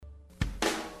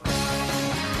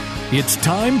It's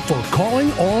time for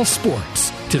Calling All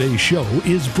Sports. Today's show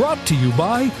is brought to you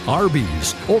by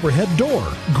Arby's, Overhead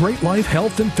Door, Great Life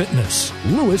Health and Fitness,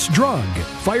 Lewis Drug,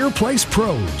 Fireplace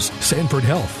Pros, Sanford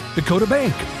Health, Dakota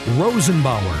Bank,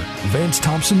 Rosenbauer, Vance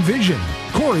Thompson Vision,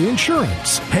 Corey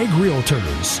Insurance, Hague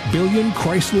Realtors, Billion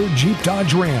Chrysler Jeep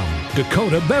Dodge Ram,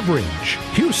 Dakota Beverage,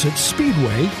 Huset's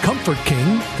Speedway, Comfort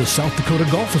King, the South Dakota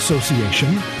Golf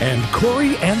Association, and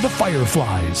Corey and the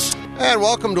Fireflies. And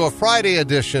welcome to a Friday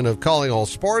edition of Calling All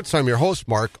Sports. I'm your host,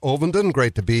 Mark Ovenden.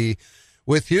 Great to be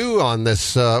with you on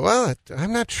this.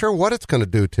 I'm not sure what it's going to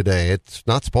do today. It's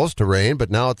not supposed to rain,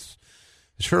 but now it's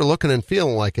sure looking and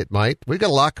feeling like it might. We've got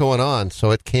a lot going on,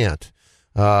 so it can't.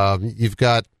 You've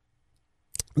got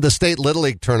the State Little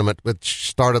League tournament, which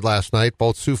started last night.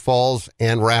 Both Sioux Falls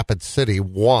and Rapid City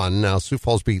won. Now, Sioux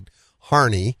Falls beat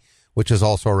Harney, which is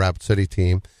also a Rapid City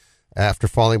team. After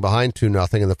falling behind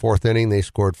 2-0 in the fourth inning, they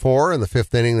scored 4. In the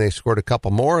fifth inning, they scored a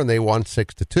couple more, and they won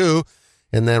 6-2.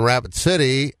 And then Rapid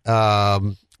City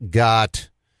got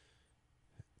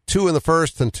 2 in the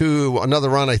first and another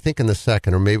run, I think, in the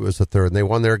second, or maybe it was the third. And they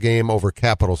won their game over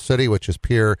Capital City, which is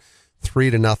Pierre.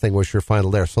 3-0 was your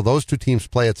final there. So those two teams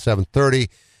play at 7:30,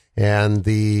 and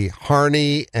the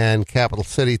Harney and Capital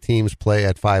City teams play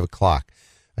at 5 o'clock.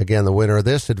 Again, the winner of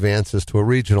this advances to a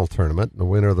regional tournament. The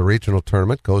winner of the regional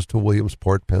tournament goes to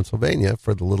Williamsport, Pennsylvania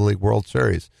for the Little League World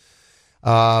Series.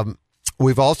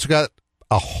 We've also got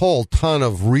a whole ton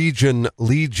of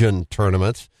Legion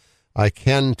tournaments. I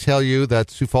can tell you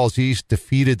that Sioux Falls East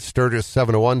defeated Sturgis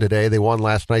 7-1 today. They won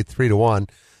last night 3-1, and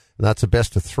that's a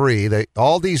best of 3.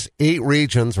 All these 8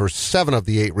 regions, or 7 of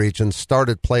the 8 regions,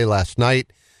 started play last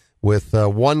night. With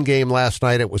one game last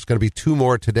night, it was going to be 2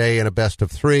 more today and a best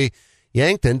of 3.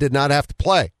 Yankton did not have to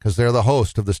play because they're the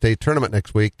host of the state tournament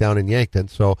next week down in Yankton,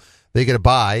 so they get a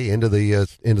bye into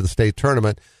the state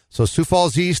tournament. So Sioux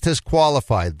Falls East has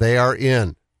qualified; they are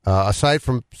in. Aside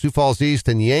from Sioux Falls East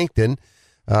and Yankton,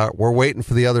 we're waiting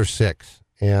for the other 6,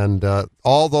 and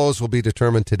all those will be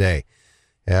determined today.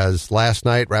 As last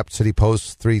night, Rapid City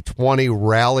Post 320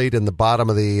 rallied in the bottom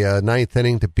of the ninth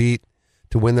inning to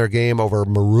win their game over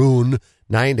Maroon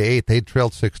 9-8. They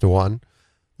trailed 6-1.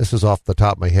 This is off the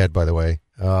top of my head, by the way.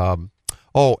 And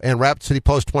Rapid City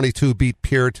Post 22 beat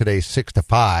Pierre today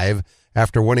 6-5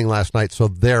 after winning last night, so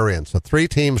they're in. So 3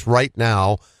 teams right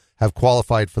now have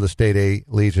qualified for the State A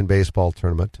Legion baseball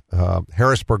tournament.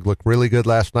 Harrisburg looked really good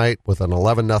last night with an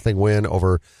 11-0 win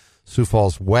over Sioux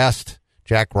Falls West.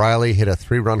 Jack Riley hit a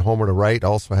 3-run homer to right,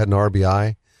 also had an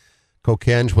RBI.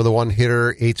 Kokenge with a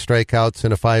 1-hitter, 8 strikeouts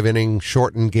in a 5-inning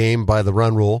shortened game by the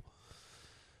run rule.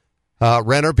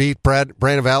 Renner beat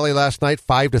Brandon Valley last night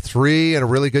 5-3 in a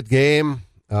really good game.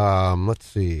 Let's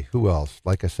see, who else?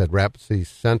 Like I said, Rapid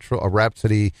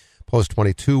City Post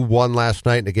 22 won last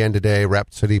night, and again today,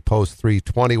 Rapid City Post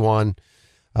 321.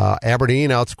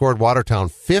 Aberdeen outscored Watertown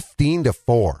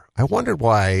 15-4. I wondered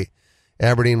why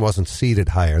Aberdeen wasn't seeded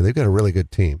higher. They've got a really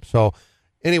good team. So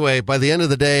anyway, by the end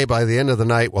of the day, by the end of the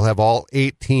night, we'll have all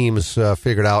 8 teams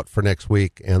figured out for next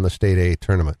week and the State A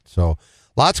tournament. So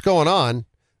lots going on.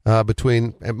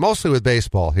 Mostly with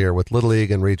baseball here, with Little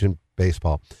League and Region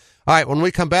Baseball. All right, when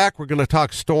we come back, we're going to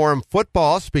talk Storm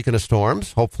football. Speaking of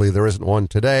storms, hopefully there isn't one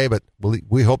today, but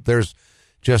we hope there's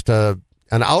just an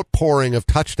outpouring of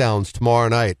touchdowns tomorrow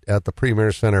night at the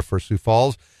Premier Center for Sioux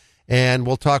Falls. And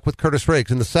we'll talk with Kurtiss Riggs.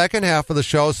 In the second half of the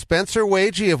show, Spencer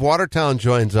Wagee of Watertown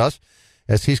joins us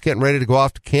as he's getting ready to go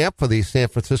off to camp for the San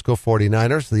Francisco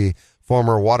 49ers, the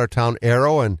former Watertown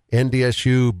Arrow and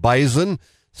NDSU Bison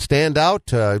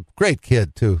standout. Great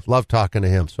kid, too. Love talking to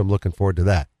him, so I'm looking forward to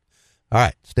that. All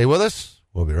right, stay with us.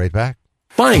 We'll be right back.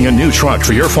 Buying a new truck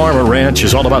for your farm or ranch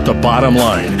is all about the bottom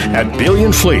line. At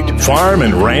Billion Fleet, Farm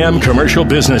and Ram Commercial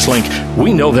Business Link,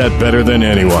 we know that better than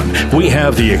anyone. We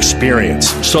have the experience,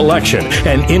 selection,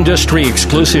 and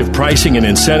industry-exclusive pricing and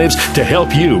incentives to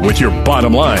help you with your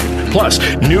bottom line. Plus,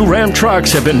 new Ram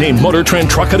trucks have been named Motor Trend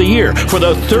Truck of the Year for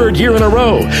the 3rd year in a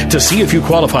row. To see if you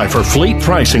qualify for fleet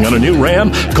pricing on a new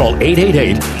Ram, call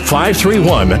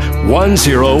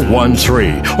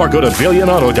 888-531-1013 or go to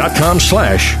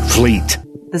billionauto.com/fleet.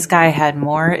 This guy had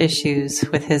more issues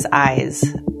with his eyes.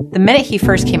 The minute he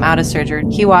first came out of surgery,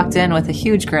 he walked in with a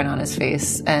huge grin on his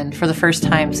face, and for the first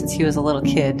time since he was a little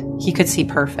kid, he could see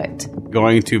perfect.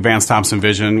 Going to Vance Thompson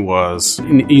Vision was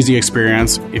an easy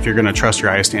experience. If you're going to trust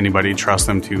your eyes to anybody, trust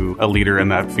them to a leader in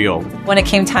that field. When it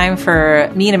came time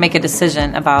for me to make a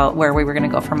decision about where we were going to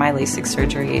go for my LASIK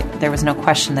surgery, there was no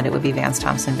question that it would be Vance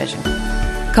Thompson Vision.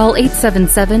 Call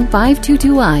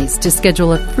 877-522-EYES to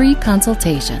schedule a free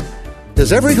consultation.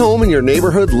 Does every home in your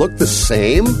neighborhood look the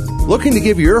same? Looking to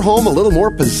give your home a little more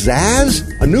pizzazz?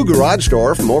 A new garage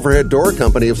door from Overhead Door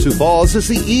Company of Sioux Falls is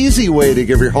the easy way to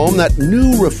give your home that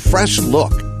new, refreshed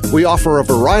look. We offer a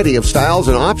variety of styles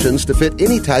and options to fit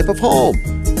any type of home.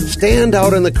 Stand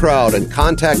out in the crowd and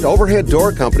contact Overhead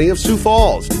Door Company of Sioux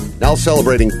Falls. Now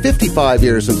celebrating 55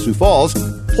 years in Sioux Falls,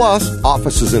 plus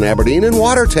offices in Aberdeen and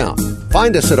Watertown.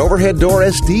 Find us at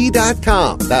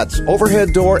overheaddoorsd.com. That's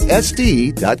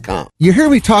overheaddoorsd.com. You hear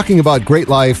me talking about Great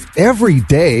Life every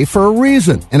day for a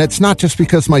reason, and it's not just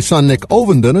because my son Nick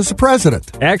Ovenden is the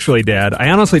president. Actually, Dad, I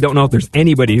honestly don't know if there's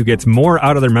anybody who gets more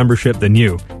out of their membership than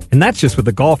you. And that's just with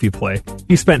the golf you play.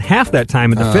 You spent half that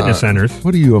time at the fitness centers.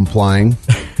 What are you implying?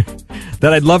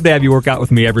 That I'd love to have you work out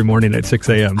with me every morning at 6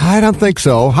 a.m. I don't think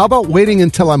so. How about waiting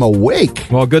until I'm awake?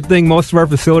 Well, good thing most of our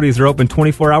facilities are open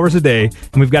 24 hours a day,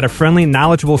 and we've got a friendly,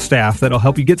 knowledgeable staff that'll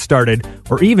help you get started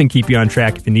or even keep you on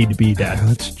track if you need to be, Dad.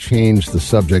 Let's change the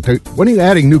subject. When are you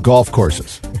adding new golf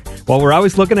courses? Well, we're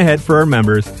always looking ahead for our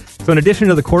members. So in addition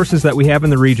to the courses that we have in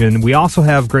the region, we also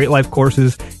have Great Life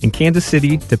courses in Kansas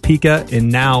City, Topeka,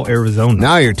 and now Arizona.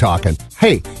 Now you're talking.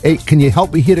 Hey, can you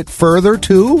help me hit it further,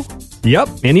 too? Yep,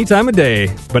 any time of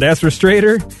day. But as for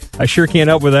straighter, I sure can't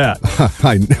help with that.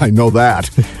 I know that.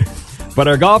 But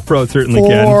our golf pros certainly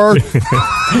can.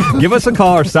 Give us a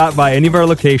call or stop by any of our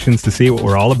locations to see what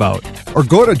we're all about. Or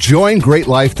go to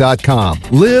joingreatlife.com.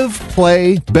 Live,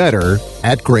 play better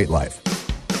at Great Life.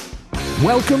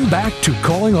 Welcome back to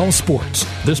Calling All Sports.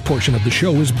 This portion of the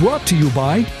show is brought to you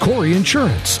by Corey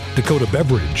Insurance, Dakota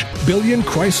Beverage, Billion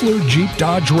Chrysler Jeep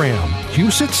Dodge Ram,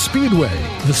 Huset's Speedway,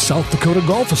 the South Dakota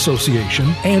Golf Association,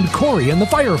 and Corey and the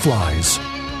Fireflies.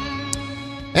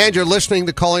 And you're listening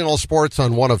to Calling All Sports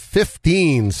on one of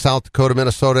 15 South Dakota,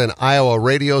 Minnesota, and Iowa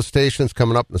radio stations.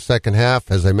 Coming up in the second half,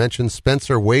 as I mentioned,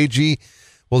 Spencer Wagee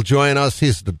will join us.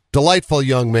 He's a delightful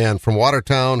young man from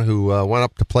Watertown who went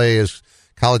up to play his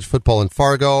college football in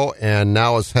Fargo, and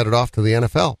now is headed off to the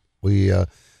NFL. We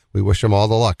wish him all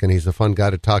the luck, and he's a fun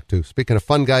guy to talk to. Speaking of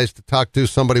fun guys to talk to,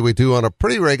 somebody we do on a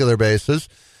pretty regular basis,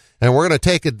 and we're going to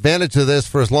take advantage of this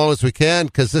for as long as we can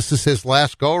because this is his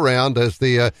last go-round as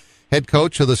the head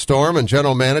coach of the Storm and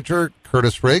general manager,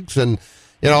 Kurtiss Riggs. And,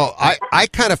 you know, I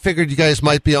kind of figured you guys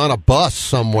might be on a bus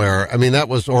somewhere. I mean,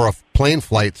 or a plane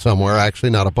flight somewhere, actually,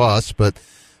 not a bus, but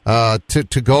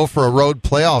to go for a road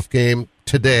playoff game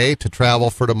today, to travel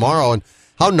for tomorrow. And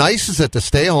how nice is it to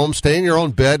stay home, stay in your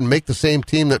own bed, and make the same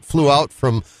team that flew out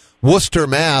from Worcester,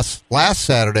 Mass. last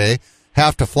Saturday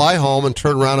have to fly home and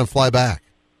turn around and fly back?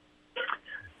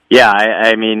 Yeah,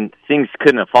 I mean, things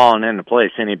couldn't have fallen into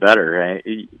place any better.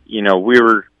 Right? You know, we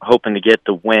were hoping to get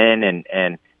the win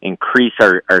and increase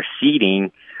our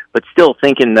seeding, but still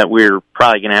thinking that we were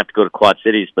probably going to have to go to Quad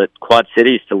Cities. But Quad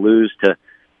Cities to lose to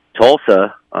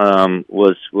Tulsa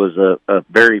was a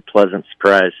very pleasant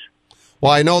surprise.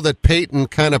 Well, I know that Peyton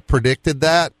kind of predicted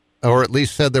that, or at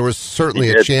least said there was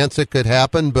certainly a chance it could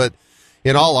happen. But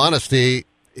in all honesty,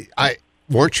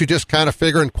 weren't you just kind of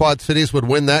figuring Quad Cities would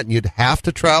win that and you'd have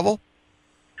to travel?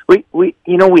 We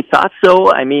thought so.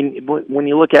 I mean, when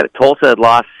you look at it, Tulsa had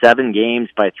lost 7 games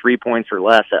by 3 points or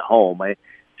less at home. And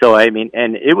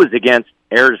it was against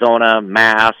Arizona,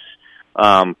 Mass,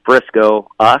 Frisco,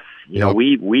 us. You know,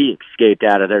 we escaped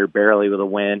out of there barely with a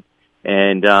win.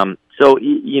 And so,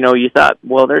 you thought,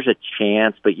 well, there's a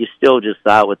chance, but you still just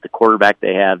thought with the quarterback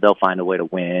they have, they'll find a way to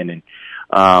win. And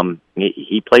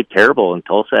he played terrible, and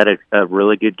Tulsa had a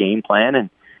really good game plan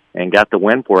and got the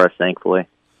win for us, thankfully.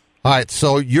 All right,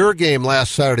 so your game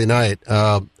last Saturday night,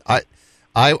 I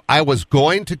was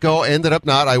going to go, ended up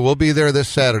not. I will be there this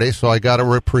Saturday, so I got a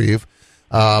reprieve.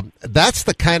 That's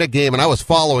the kind of game, and I was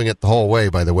following it the whole way,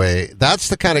 by the way. That's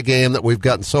the kind of game that we've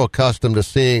gotten so accustomed to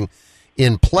seeing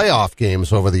in playoff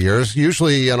games over the years.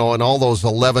 Usually, in all those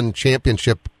 11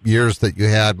 championship years that you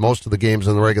had, most of the games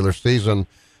in the regular season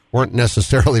weren't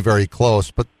necessarily very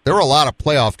close, but there were a lot of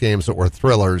playoff games that were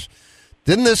thrillers.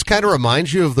 Didn't this kind of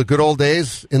remind you of the good old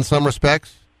days in some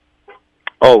respects?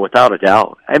 Oh, without a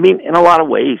doubt. I mean, in a lot of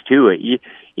ways, too.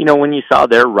 You know, when you saw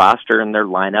their roster and their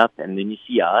lineup, and then you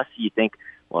see us, you think,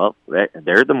 well,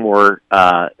 they're the more,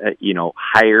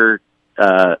 higher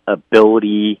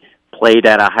ability, played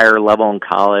at a higher level in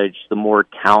college, the more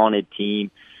talented team,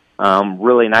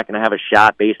 really not going to have a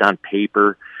shot based on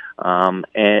paper.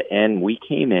 And we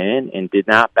came in and did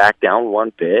not back down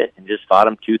one bit and just fought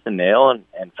them tooth and nail and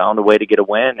found a way to get a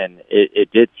win. And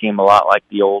it did seem a lot like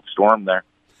the old Storm there.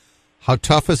 How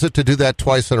tough is it to do that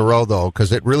twice in a row, though?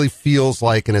 Because it really feels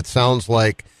like, and it sounds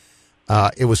like,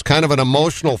 it was kind of an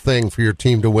emotional thing for your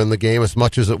team to win the game as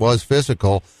much as it was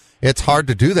physical. It's hard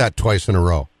to do that twice in a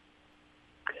row.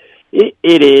 It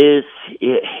is.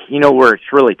 Where it's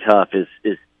really tough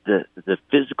is the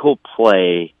physical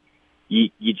play.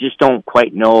 You just don't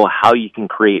quite know how you can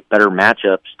create better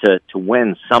matchups to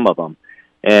win some of them.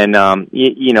 And,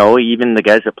 even the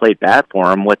guys that played bad for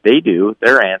them, what they do,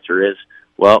 their answer is,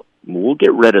 well, we'll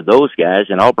get rid of those guys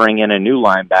and I'll bring in a new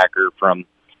linebacker from,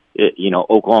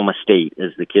 Oklahoma State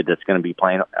is the kid that's going to be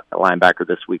playing linebacker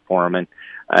this week for them. And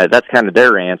that's kind of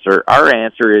their answer. Our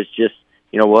answer is just,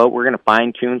 we're going to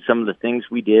fine-tune some of the things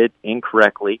we did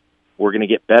incorrectly. We're going to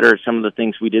get better at some of the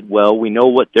things we did well. We know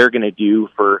what they're going to do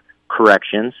for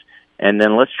corrections. And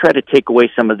then let's try to take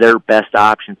away some of their best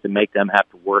options and make them have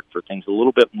to work for things a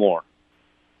little bit more.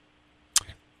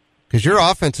 Because your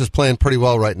offense is playing pretty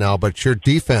well right now, but your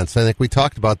defense, I think we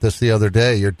talked about this the other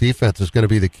day, your defense is going to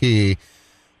be the key.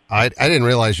 I didn't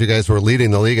realize you guys were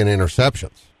leading the league in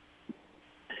interceptions.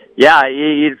 Yeah,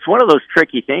 it's one of those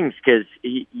tricky things because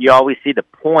you always see the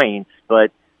points,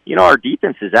 but, our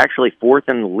defense is actually fourth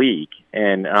in the league.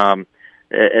 And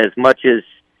as much as,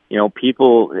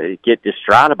 people get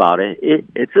distraught about it,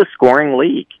 it's a scoring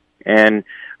league. And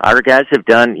our guys have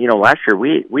done, last year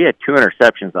we had 2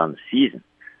 interceptions on the season.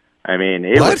 I mean,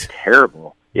 it was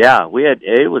terrible. Yeah,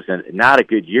 it was not a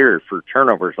good year for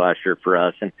turnovers last year for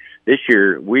us. And this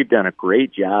year we've done a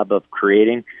great job of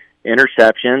creating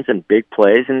interceptions and big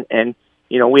plays. And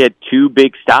we had 2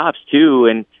 big stops too.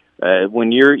 And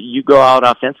when you go out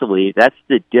offensively, that's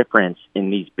the difference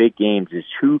in these big games is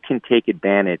who can take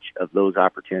advantage of those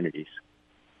opportunities.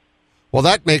 Well,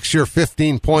 that makes your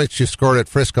 15 points you scored at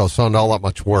Frisco sound all that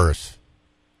much worse.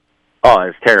 Oh,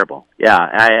 it's terrible. Yeah,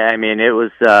 I mean, it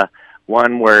was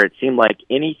one where it seemed like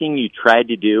anything you tried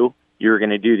to do, you were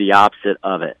going to do the opposite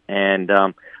of it. And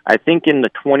I think in the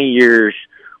 20 years,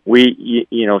 we,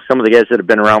 some of the guys that have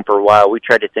been around for a while, we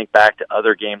tried to think back to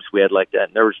other games we had like that.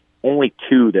 And there was only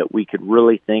 2 that we could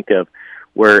really think of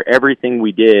where everything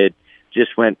we did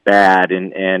just went bad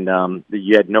and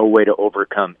you had no way to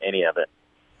overcome any of it.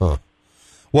 Huh.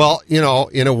 Well,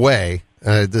 in a way,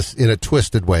 in a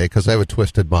twisted way, because I have a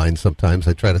twisted mind sometimes.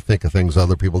 I try to think of things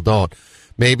other people don't.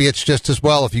 Maybe it's just as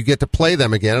well if you get to play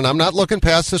them again. And I'm not looking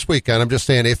past this weekend. I'm just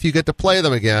saying if you get to play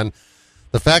them again,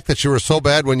 the fact that you were so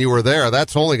bad when you were there,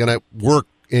 that's only going to work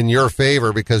in your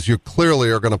favor because you clearly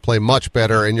are going to play much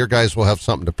better and your guys will have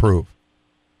something to prove.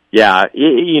 Yeah,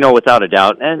 without a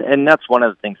doubt. And that's one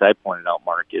of the things I pointed out,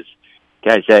 Mark, is,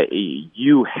 guys,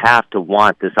 you have to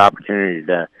want this opportunity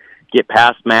to get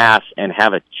past Mass and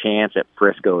have a chance at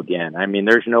Frisco again. I mean,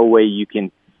 there's no way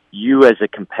you as a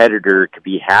competitor could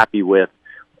be happy with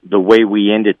the way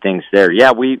we ended things there.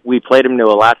 Yeah, we played them to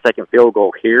a last-second field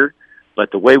goal here,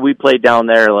 but the way we played down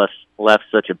there left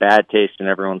such a bad taste in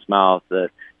everyone's mouth that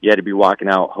you had to be walking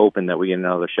out hoping that we get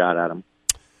another shot at them.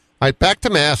 All right, back to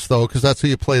Mass, though, because that's who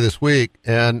you play this week.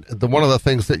 And one of the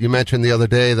things that you mentioned the other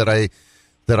day that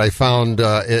I found,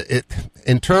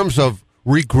 in terms of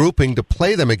regrouping to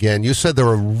play them again, you said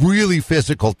they're a really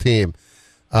physical team.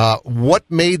 What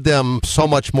made them so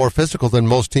much more physical than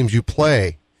most teams you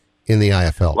play in the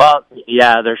IFL? Well,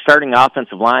 yeah, their starting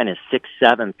offensive line is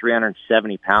 6'7",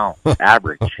 370 pounds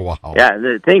average. Wow. Yeah,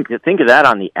 think of that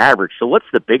on the average. So what's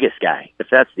the biggest guy, if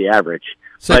that's the average?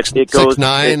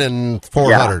 6'9" and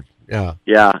 400. Yeah.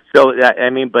 Yeah. So,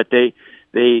 but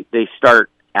they start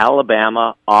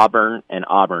Alabama, Auburn, and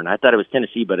Auburn. I thought it was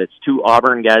Tennessee, but it's 2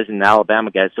 Auburn guys and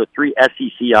Alabama guys. So 3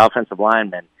 SEC offensive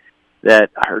linemen that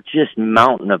are just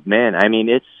mountain of men. I mean,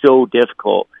 it's so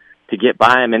difficult to get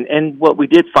by them. And what we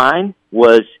did find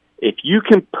was if you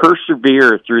can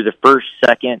persevere through the first,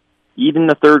 second, even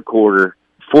the third quarter,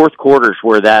 fourth quarters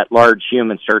where that large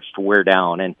human starts to wear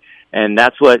down. And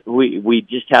that's what we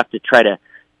just have to try to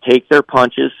take their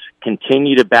punches,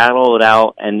 continue to battle it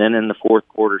out, and then in the fourth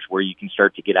quarters where you can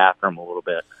start to get after them a little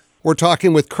bit. We're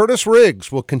talking with Kurtiss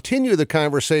Riggs. We'll continue the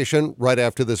conversation right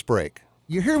after this break.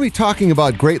 You hear me talking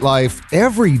about great life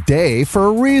every day for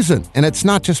a reason, and it's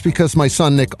not just because my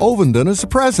son Nick Ovenden is the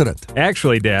president.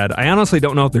 Actually, Dad, I honestly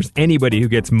don't know if there's anybody who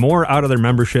gets more out of their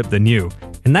membership than you,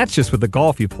 and that's just with the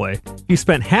golf you play. You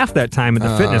spent half that time at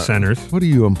the fitness centers. What are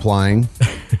you implying?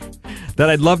 That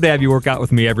I'd love to have you work out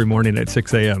with me every morning at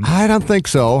 6 a.m. I don't think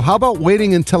so. How about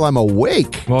waiting until I'm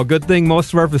awake? Well, good thing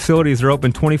most of our facilities are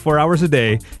open 24 hours a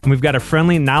day, and we've got a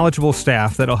friendly, knowledgeable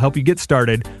staff that'll help you get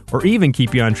started or even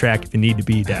keep you on track if you need to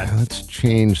be, Dad. Let's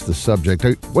change the subject.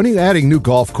 When are you adding new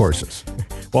golf courses?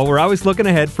 Well, we're always looking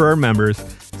ahead for our members.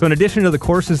 So in addition to the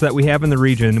courses that we have in the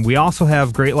region, we also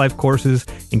have Great Life courses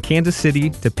in Kansas City,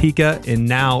 Topeka, and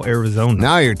now Arizona.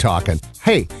 Now you're talking.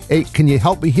 Hey, can you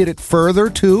help me hit it further,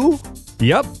 too?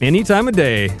 Yep, any time of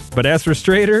day. But as for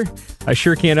straighter, I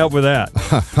sure can't help with that.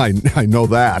 I know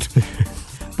that.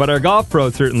 But our golf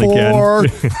pros certainly Or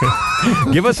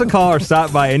can. Give us a call or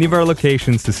stop by any of our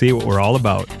locations to see what we're all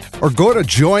about. or go to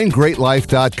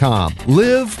joingreatlife.com.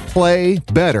 Live, play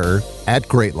better at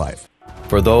Great Life.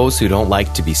 For those who don't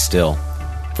like to be still.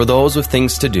 For those with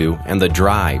things to do and the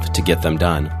drive to get them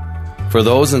done. For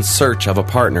those in search of a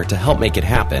partner to help make it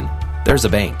happen, there's a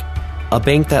bank. A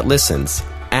bank that listens,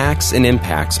 acts, and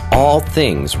impacts all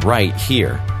things right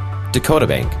here. Dakota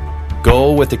Bank.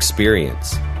 Go with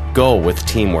experience. Go with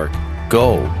teamwork.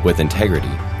 Go with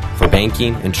integrity. For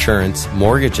banking, insurance,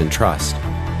 mortgage, and trust.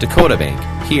 Dakota Bank,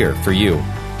 here for you.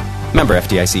 Member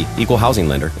FDIC, equal housing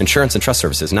lender. Insurance and trust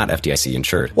services not FDIC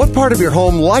insured. What part of your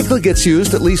home likely gets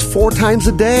used at least 4 times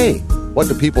a day? What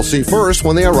do people see first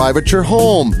when they arrive at your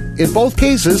home? In both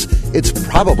cases, it's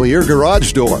probably your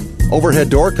garage door. Overhead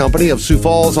Door Company of Sioux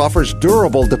Falls offers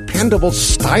durable, dependable,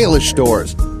 stylish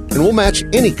doors and will match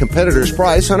any competitor's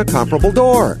price on a comparable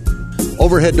door.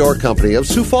 Overhead Door Company of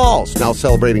Sioux Falls, now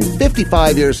celebrating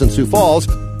 55 years in Sioux Falls,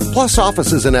 plus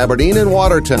offices in Aberdeen and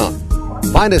Watertown.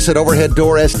 Find us at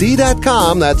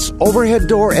overheaddoorsd.com. That's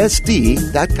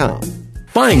overheaddoorsd.com.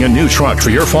 Buying a new truck for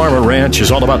your farm or ranch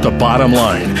is all about the bottom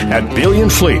line. At Billion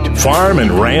Fleet, Farm and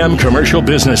Ram Commercial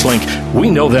Business Link, we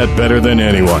know that better than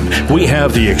anyone. We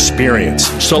have the experience,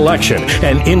 selection,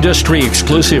 and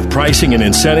industry-exclusive pricing and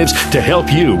incentives to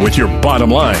help you with your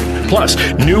bottom line. Plus,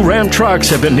 new Ram trucks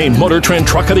have been named Motor Trend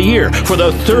Truck of the Year for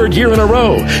the 3rd year in a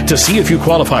row. To see if you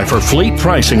qualify for fleet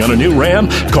pricing on a new Ram,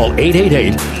 call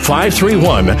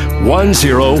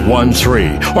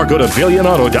 888-531-1013 or go to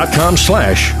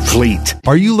billionauto.com/fleet.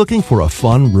 Are you looking for a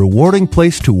fun, rewarding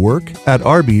place to work? At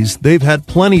Arby's, they've had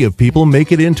plenty of people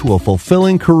make it into a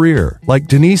fulfilling career, like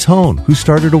Denise Hone, who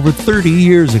started over 30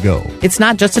 years ago. It's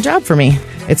not just a job for me.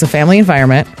 It's a family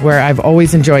environment where I've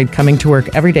always enjoyed coming to work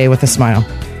every day with a smile.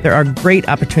 There are great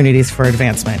opportunities for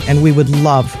advancement, and we would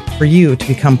love for you to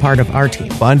become part of our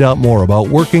team. Find out more about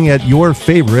working at your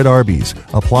favorite Arby's.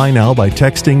 Apply now by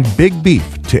texting Big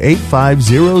Beef to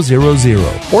 85000.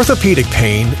 Orthopedic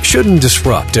pain shouldn't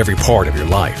disrupt every part of your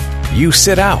life. You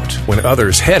sit out when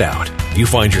others head out. You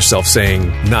find yourself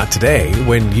saying, "Not today,"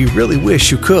 when you really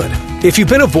wish you could. If you've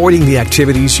been avoiding the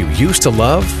activities you used to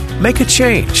love, make a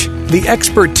change. The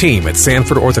expert team at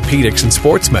Sanford Orthopedics and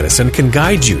Sports Medicine can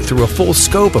guide you through a full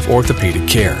scope of orthopedic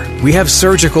care. We have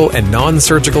surgical and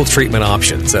non-surgical treatment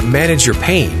options that manage your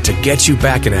pain to get you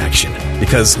back in action,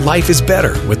 because life is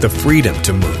better with the freedom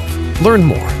to move. Learn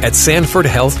more at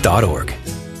sanfordhealth.org.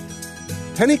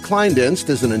 Penny Kleindienst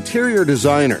is an interior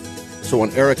designer. So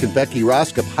when Eric and Becky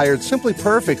Roskop hired Simply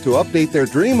Perfect to update their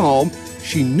dream home,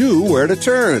 she knew where to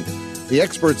turn. The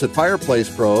experts at Fireplace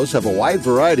Pros have a wide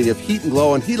variety of heat and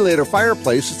glow and Heatilator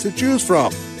fireplaces to choose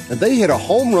from. And they hit a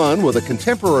home run with a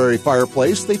contemporary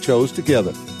fireplace they chose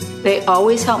together. They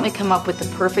always help me come up with the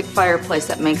perfect fireplace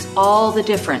that makes all the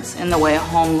difference in the way a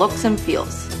home looks and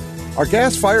feels. Our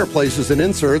gas fireplaces and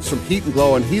inserts from Heat and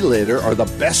Glow and Heatilator are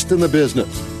the best in the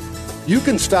business. You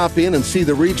can stop in and see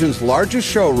the region's largest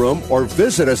showroom or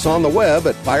visit us on the web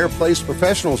at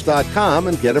fireplaceprofessionals.com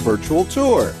and get a virtual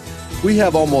tour. We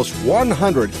have almost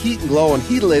 100 Heat and Glow and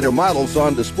Heatilator models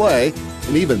on display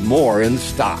and even more in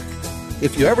stock.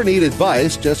 If you ever need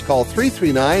advice, just call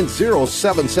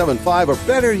 339-0775 or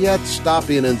better yet, stop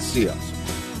in and see us.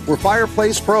 We're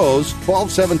Fireplace Pros,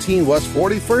 1217 West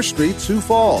 41st Street, Sioux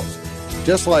Falls.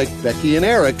 Just like Becky and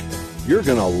Eric, you're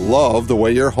going to love the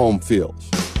way your home feels.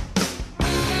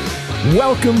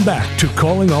 Welcome back to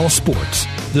Calling All Sports.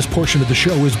 This portion of the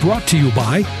show is brought to you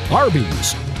by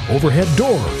Arby's, Overhead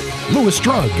Door, Lewis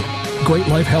Drug, Great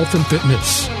Life Health and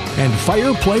Fitness, and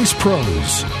Fireplace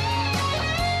Pros.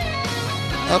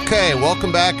 Okay,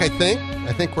 welcome back, I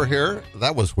think we're here.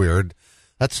 That was weird.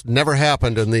 That's never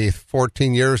happened in the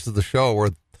 14 years of the show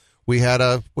where we had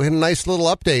a nice little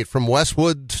update from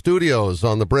Westwood Studios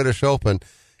on the British Open.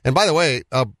 And by the way,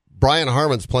 Brian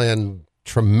Harmon's playing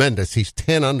tremendous. He's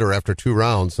 10 under after 2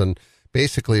 rounds and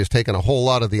basically has taken a whole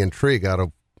lot of the intrigue out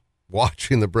of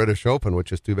watching the British Open,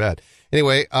 which is too bad.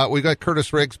 Anyway, we got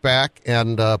Kurtiss Riggs back,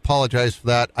 and apologize for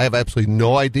that. I have absolutely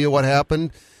no idea what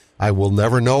happened. I will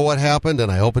never know what happened,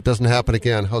 and I hope it doesn't happen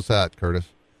again. How's that, Kurtiss?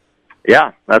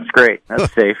 Yeah, that's great.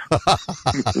 That's safe.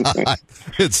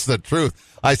 It's the truth.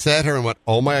 I sat here and went,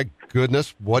 oh my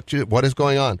goodness, what is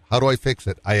going on? How do I fix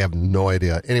it? I have no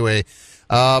idea. Anyway,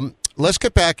 let's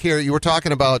get back here. You were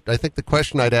talking about, I think the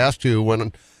question I'd asked you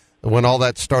when all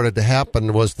that started to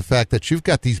happen was the fact that you've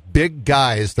got these big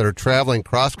guys that are traveling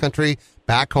cross-country,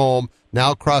 back home,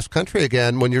 now cross-country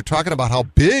again. When you're talking about how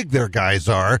big their guys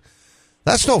are,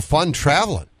 that's no fun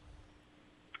traveling.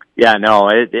 Yeah, no,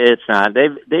 it's not.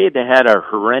 They had a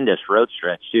horrendous road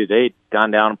stretch, too. They'd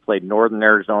gone down and played Northern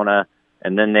Arizona,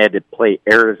 and then they had to play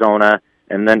Arizona,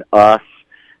 and then us,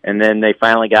 and then they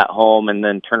finally got home, and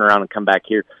then turn around and come back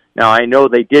here. Now, I know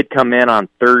they did come in on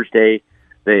Thursday.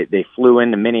 They flew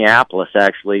into Minneapolis,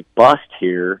 actually, bussed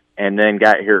here, and then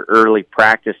got here early,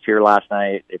 practiced here last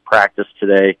night. They practiced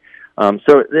today.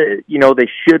 They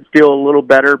should feel a little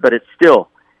better, but it's still,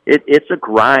 it's a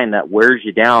grind that wears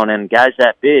you down. And guys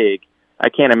that big, I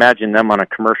can't imagine them on a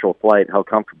commercial flight, how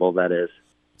comfortable that is.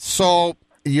 So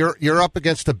you're up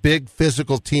against a big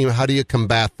physical team. How do you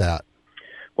combat that?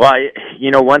 Well,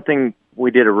 one thing we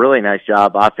did a really nice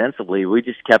job offensively. We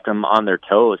just kept them on their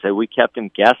toes. We kept them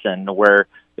guessing where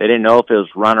they didn't know if it was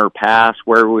run or pass,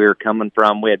 where we were coming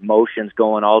from. We had motions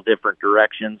going all different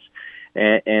directions.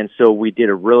 And so we did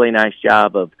a really nice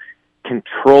job of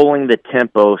controlling the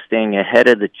tempo, staying ahead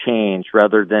of the change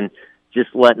rather than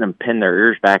just letting them pin their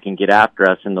ears back and get after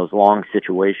us in those long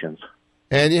situations.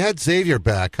 And you had Xavier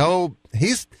back.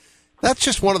 That's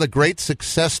just one of the great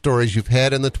success stories you've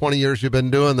had in the 20 years you've been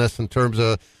doing this in terms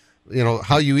of,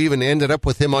 how you even ended up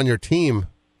with him on your team.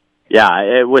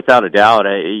 Yeah, without a doubt.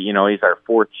 He's our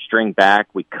fourth string back.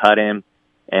 We cut him,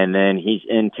 and then he's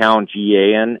in town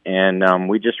GAing, and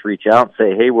we just reach out and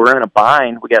say, hey, we're in a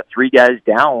bind. We got 3 guys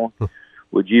down.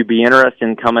 Would you be interested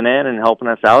in coming in and helping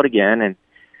us out again?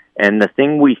 And the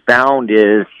thing we found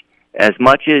is, as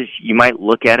much as you might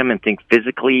look at him and think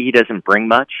physically he doesn't bring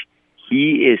much,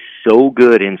 he is so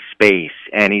good in space,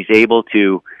 and he's able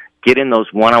to get in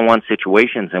those one-on-one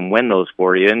situations and win those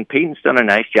for you. And Peyton's done a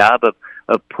nice job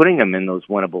of putting him in those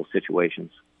winnable situations.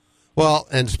 Well,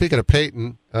 and speaking of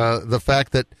Peyton, the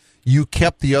fact that you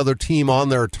kept the other team on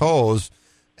their toes,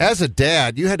 as a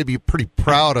dad, you had to be pretty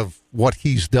proud of what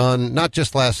he's done, not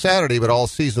just last Saturday, but all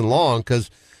season long, because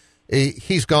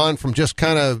he's gone from just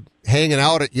kind of hanging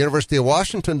out at University of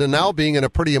Washington to now being in a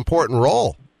pretty important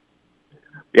role.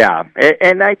 Yeah,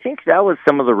 and I think that was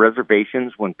some of the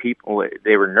reservations when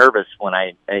they were nervous when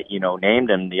I named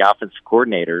him the offensive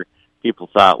coordinator. People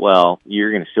thought, well,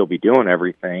 you're going to still be doing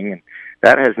everything, and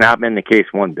that has not been the case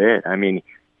one bit. I mean,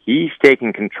 he's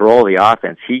taking control of the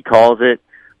offense. He calls it.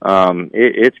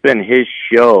 It's been his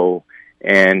show,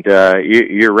 and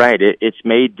you're right. It's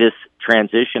made this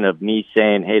transition of me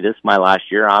saying, hey, this is my last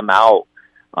year, I'm out,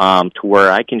 to where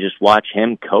I can just watch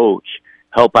him coach,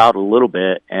 help out a little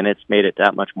bit, and it's made it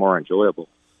that much more enjoyable.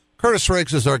 Kurtiss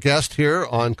Riggs is our guest here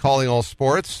on Calling All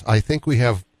Sports. I think we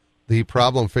have the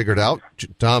problem figured out.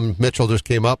 Tom Mitchell just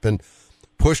came up and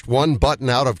pushed one button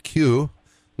out of queue.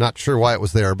 Not sure why it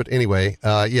was there, but anyway,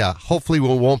 hopefully we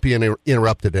won't be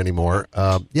interrupted anymore.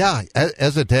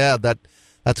 As a dad,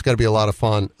 that's got to be a lot of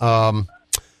fun. All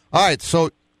right,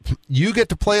 so you get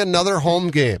to play another home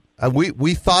game.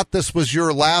 We thought this was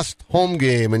your last home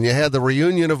game, and you had the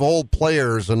reunion of old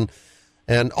players and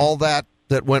all that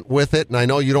went with it. And I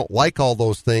know you don't like all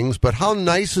those things, but how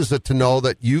nice is it to know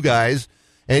that you guys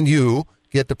and you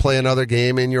get to play another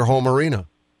game in your home arena?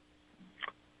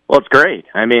 Well, it's great.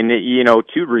 I mean,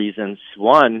 2 reasons.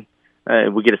 One,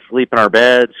 we get to sleep in our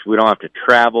beds. We don't have to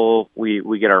travel.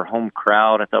 We get our home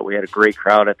crowd. I thought we had a great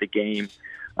crowd at the game.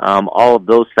 All of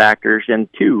those factors. And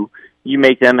 2, you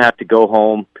make them have to go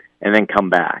home and then come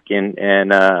back.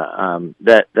 And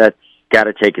that's got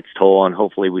to take its toll, and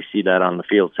hopefully we see that on the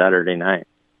field Saturday night.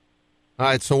 All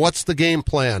right, so what's the game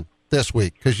plan this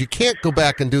week? Because you can't go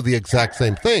back and do the exact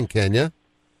same thing, can you?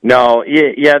 No,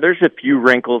 yeah, there's a few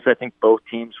wrinkles I think both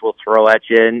teams will throw at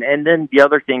you. And then the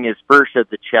other thing is, first at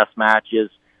the chess match is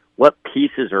what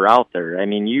pieces are out there. I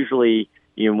mean, usually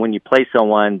when you play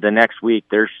someone the next week,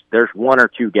 there's 1 or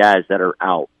 2 guys that are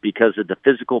out because of the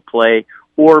physical play,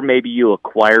 or maybe you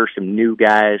acquire some new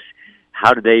guys.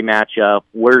 How do they match up?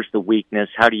 Where's the weakness?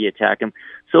 How do you attack them?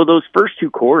 So those first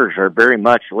 2 quarters are very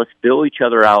much, let's fill each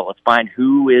other out. Let's find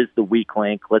who is the weak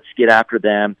link. Let's get after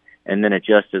them and then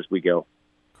adjust as we go.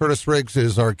 Kurtiss Riggs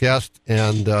is our guest,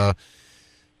 and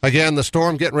again, the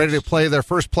Storm getting ready to play their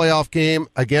first playoff game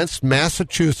against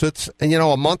Massachusetts. And,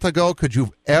 a month ago, could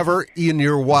you ever, in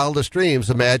your wildest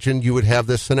dreams, imagine you would have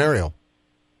this scenario?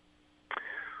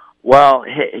 Well,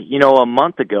 a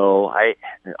month ago,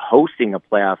 hosting a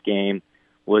playoff game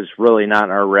was really not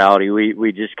our reality.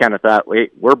 We just kind of thought,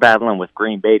 wait, we're battling with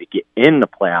Green Bay to get in the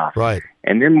playoffs. Right.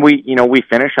 And then we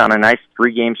finish on a nice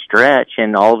 3-game stretch,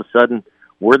 and all of a sudden,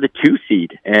 we're the 2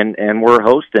 seed, and we're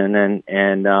hosting,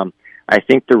 and I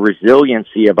think the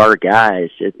resiliency of our guys,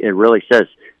 it really says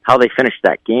how they finished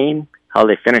that game, how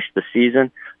they finished the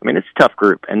season. I mean, it's a tough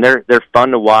group, and they're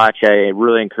fun to watch. I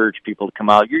really encourage people to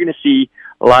come out. You're going to see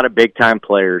a lot of big-time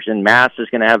players, and Mass is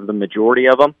going to have the majority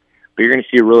of them, but you're going to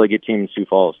see a really good team in Sioux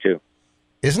Falls, too.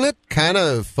 Isn't it kind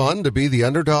of fun to be the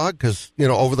underdog? Because,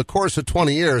 over the course of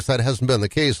 20 years, that hasn't been the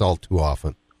case all too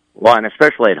often. Well, and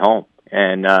especially at home.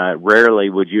 And rarely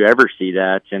would you ever see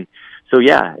that. And so,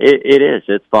 yeah, it is.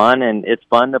 It's fun, and it's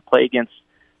fun to play against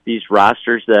these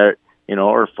rosters that,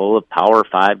 are full of Power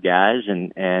 5 guys,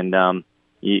 and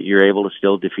you're able to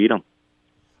still defeat them.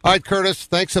 All right, Kurtiss,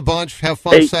 thanks a bunch. Have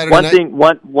fun Saturday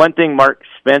night. One thing, Mark,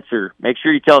 Spencer, make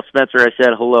sure you tell Spencer I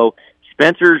said hello.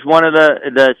 Spencer's one of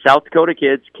the South Dakota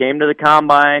kids, came to the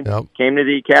combine, came to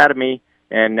the academy,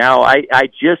 and now I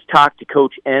just talked to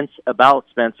Coach Entz about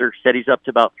Spencer, said he's up to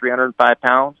about 305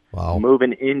 pounds,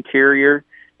 moving interior,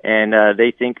 and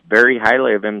they think very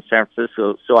highly of him in San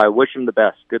Francisco, so I wish him the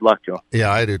best. Good luck to him.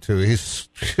 Yeah, I do too. He's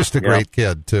just a great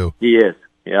kid, too. He is,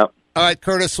 yep. All right,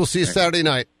 Kurtiss, we'll see you Saturday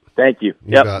night. Thank you.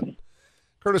 You bet.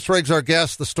 Kurtiss Riggs, our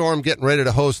guest. The Storm getting ready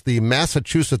to host the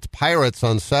Massachusetts Pirates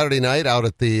on Saturday night out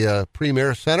at the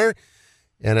Premier Center,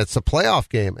 and it's a playoff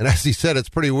game. And as he said, it's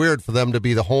pretty weird for them to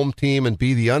be the home team and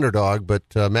be the underdog, but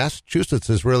Massachusetts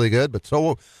is really good, but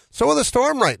so are the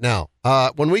Storm right now.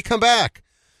 When we come back,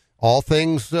 if all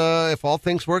things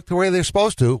work the way they're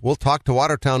supposed to, we'll talk to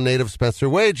Watertown native Spencer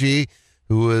Wagee,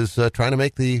 who is trying to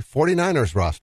make the 49ers roster.